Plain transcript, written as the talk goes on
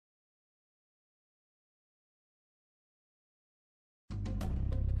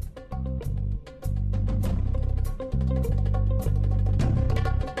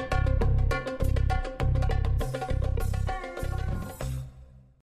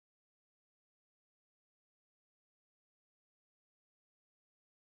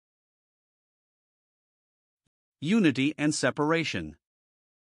unity and separation.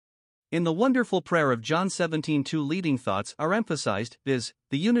 In the wonderful prayer of John 17:2, leading thoughts are emphasized, viz.,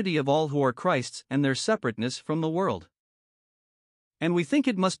 the unity of all who are Christ's and their separateness from the world. And we think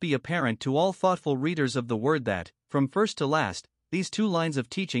it must be apparent to all thoughtful readers of the Word that, from first to last, these two lines of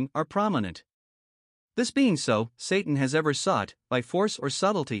teaching are prominent. This being so, Satan has ever sought, by force or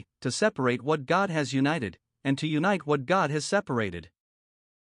subtlety, to separate what God has united, and to unite what God has separated.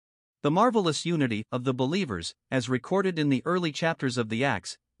 The marvelous unity of the believers, as recorded in the early chapters of the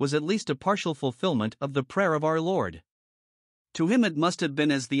Acts, was at least a partial fulfillment of the prayer of our Lord. To him it must have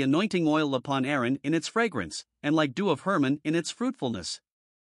been as the anointing oil upon Aaron in its fragrance, and like dew of Hermon in its fruitfulness.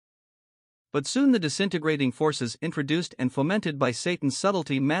 But soon the disintegrating forces introduced and fomented by Satan's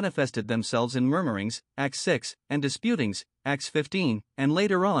subtlety manifested themselves in murmurings, Acts 6, and disputings, Acts 15, and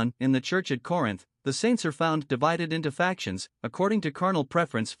later on, in the church at Corinth, the saints are found divided into factions, according to carnal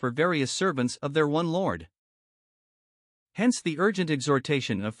preference for various servants of their one Lord. Hence the urgent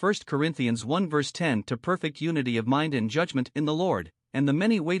exhortation of 1 Corinthians 1 verse 10 to perfect unity of mind and judgment in the Lord, and the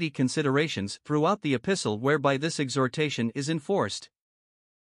many weighty considerations throughout the epistle whereby this exhortation is enforced.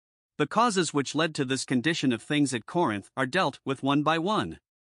 The causes which led to this condition of things at Corinth are dealt with one by one.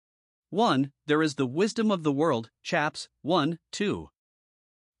 1. There is the wisdom of the world, chaps. 1, 2.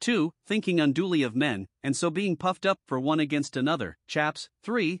 2. Thinking unduly of men, and so being puffed up for one against another, chaps.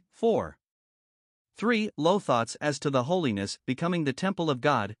 3, 4. 3. Low thoughts as to the holiness becoming the temple of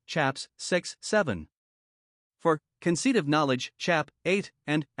God, chaps. 6, 7. For conceit of knowledge, chap. 8,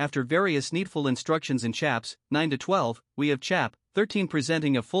 and, after various needful instructions in chaps. 9 to 12, we have chap. 13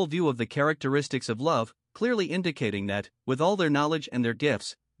 presenting a full view of the characteristics of love, clearly indicating that, with all their knowledge and their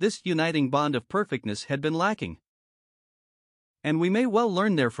gifts, this uniting bond of perfectness had been lacking. And we may well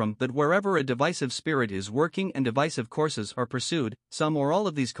learn therefrom that wherever a divisive spirit is working and divisive courses are pursued, some or all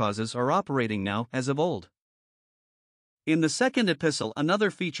of these causes are operating now as of old. In the second epistle,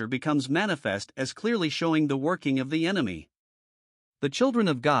 another feature becomes manifest as clearly showing the working of the enemy. The children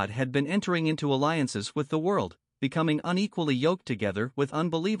of God had been entering into alliances with the world, becoming unequally yoked together with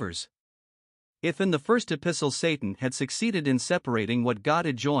unbelievers. If in the first epistle Satan had succeeded in separating what God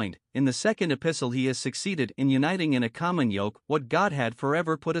had joined, in the second epistle he has succeeded in uniting in a common yoke what God had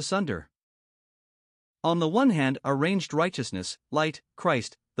forever put asunder. On the one hand are ranged righteousness, light,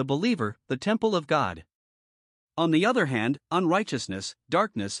 Christ, the believer, the temple of God. On the other hand, unrighteousness,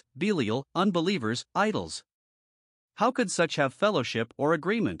 darkness, Belial, unbelievers, idols. How could such have fellowship or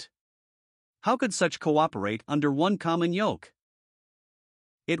agreement? How could such cooperate under one common yoke?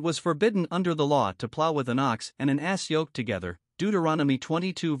 It was forbidden under the law to plow with an ox and an ass yoked together, Deuteronomy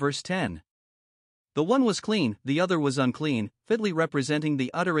 22 verse 10. The one was clean, the other was unclean, fitly representing the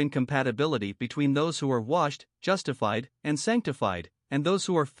utter incompatibility between those who are washed, justified, and sanctified, and those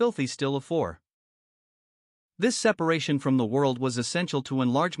who are filthy still afore. This separation from the world was essential to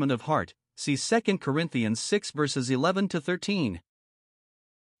enlargement of heart, see 2 Corinthians 6 verses 11 to 13.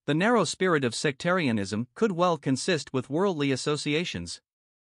 The narrow spirit of sectarianism could well consist with worldly associations.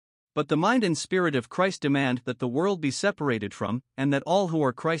 But the mind and spirit of Christ demand that the world be separated from, and that all who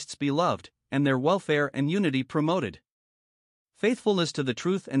are Christ's be loved, and their welfare and unity promoted. Faithfulness to the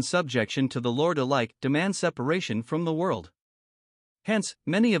truth and subjection to the Lord alike demand separation from the world. Hence,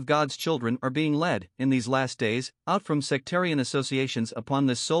 many of God's children are being led, in these last days, out from sectarian associations upon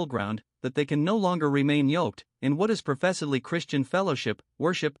this sole ground, that they can no longer remain yoked, in what is professedly Christian fellowship,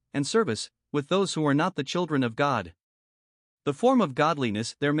 worship, and service, with those who are not the children of God. The form of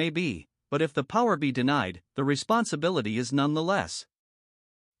godliness there may be, but if the power be denied, the responsibility is none the less.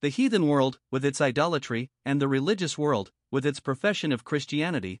 The heathen world, with its idolatry, and the religious world, with its profession of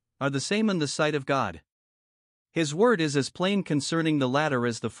Christianity, are the same in the sight of God. His word is as plain concerning the latter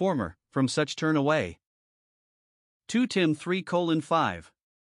as the former, from such turn away. 2 Tim 3:5.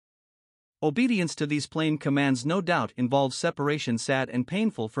 Obedience to these plain commands no doubt involves separation sad and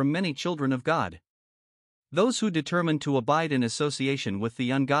painful from many children of God. Those who determine to abide in association with the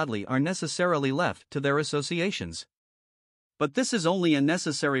ungodly are necessarily left to their associations. But this is only a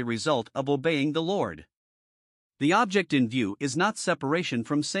necessary result of obeying the Lord. The object in view is not separation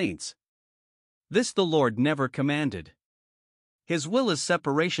from saints. This the Lord never commanded. His will is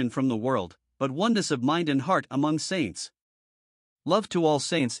separation from the world, but oneness of mind and heart among saints. Love to all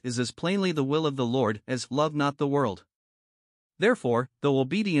saints is as plainly the will of the Lord as love not the world. Therefore, though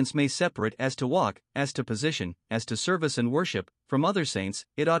obedience may separate as to walk, as to position, as to service and worship, from other saints,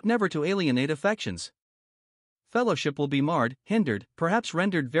 it ought never to alienate affections. Fellowship will be marred, hindered, perhaps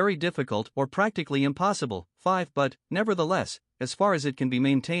rendered very difficult or practically impossible. 5 But, nevertheless, as far as it can be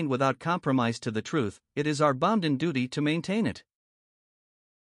maintained without compromise to the truth, it is our bounden duty to maintain it.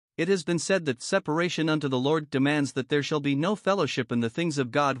 It has been said that separation unto the Lord demands that there shall be no fellowship in the things of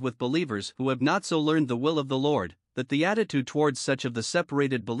God with believers who have not so learned the will of the Lord, that the attitude towards such of the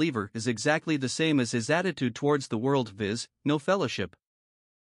separated believer is exactly the same as his attitude towards the world, viz., no fellowship.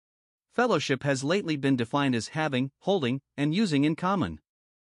 Fellowship has lately been defined as having, holding, and using in common.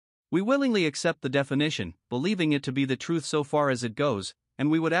 We willingly accept the definition, believing it to be the truth so far as it goes, and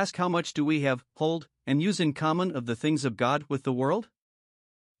we would ask, how much do we have, hold, and use in common of the things of God with the world?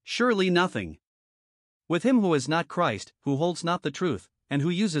 Surely nothing. With him who is not Christ, who holds not the truth, and who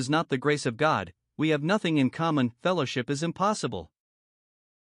uses not the grace of God, we have nothing in common. Fellowship is impossible.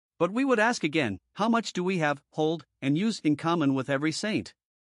 But we would ask again, how much do we have, hold, and use in common with every saint?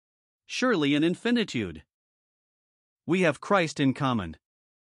 Surely an infinitude. We have Christ in common.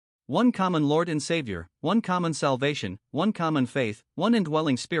 One common Lord and Savior, one common salvation, one common faith, one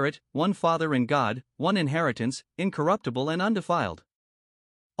indwelling Spirit, one Father and God, one inheritance, incorruptible and undefiled.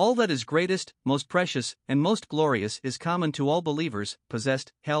 All that is greatest, most precious, and most glorious is common to all believers,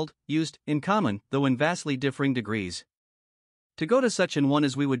 possessed, held, used, in common, though in vastly differing degrees. To go to such an one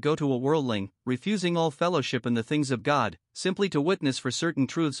as we would go to a worldling, refusing all fellowship in the things of God, simply to witness for certain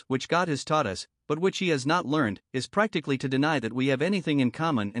truths which God has taught us, but which he has not learned, is practically to deny that we have anything in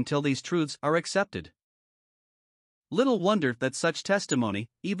common until these truths are accepted. Little wonder that such testimony,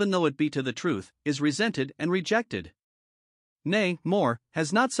 even though it be to the truth, is resented and rejected. Nay, more,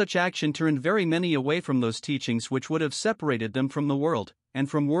 has not such action turned very many away from those teachings which would have separated them from the world, and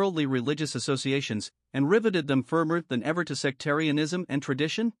from worldly religious associations, and riveted them firmer than ever to sectarianism and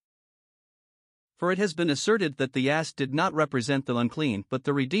tradition? For it has been asserted that the ass did not represent the unclean but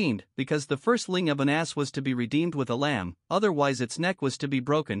the redeemed, because the firstling of an ass was to be redeemed with a lamb, otherwise its neck was to be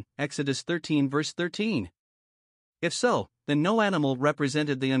broken, Exodus 13 verse 13. If so, then no animal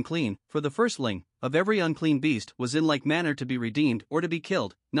represented the unclean, for the firstling of every unclean beast was in like manner to be redeemed or to be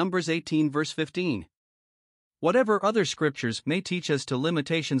killed, Numbers 18 verse 15. Whatever other scriptures may teach as to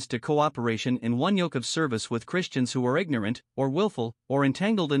limitations to cooperation in one yoke of service with Christians who are ignorant, or willful, or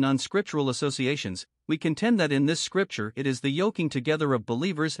entangled in unscriptural associations, we contend that in this scripture it is the yoking together of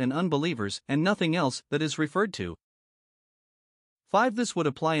believers and unbelievers and nothing else that is referred to. 5. This would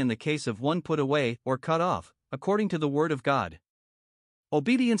apply in the case of one put away or cut off, according to the word of God.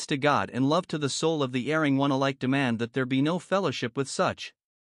 Obedience to God and love to the soul of the erring one alike demand that there be no fellowship with such.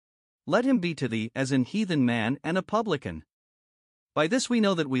 Let him be to thee as an heathen man and a publican. By this we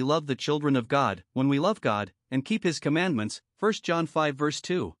know that we love the children of God, when we love God, and keep his commandments, 1 John 5 verse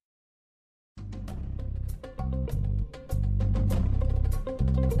 2.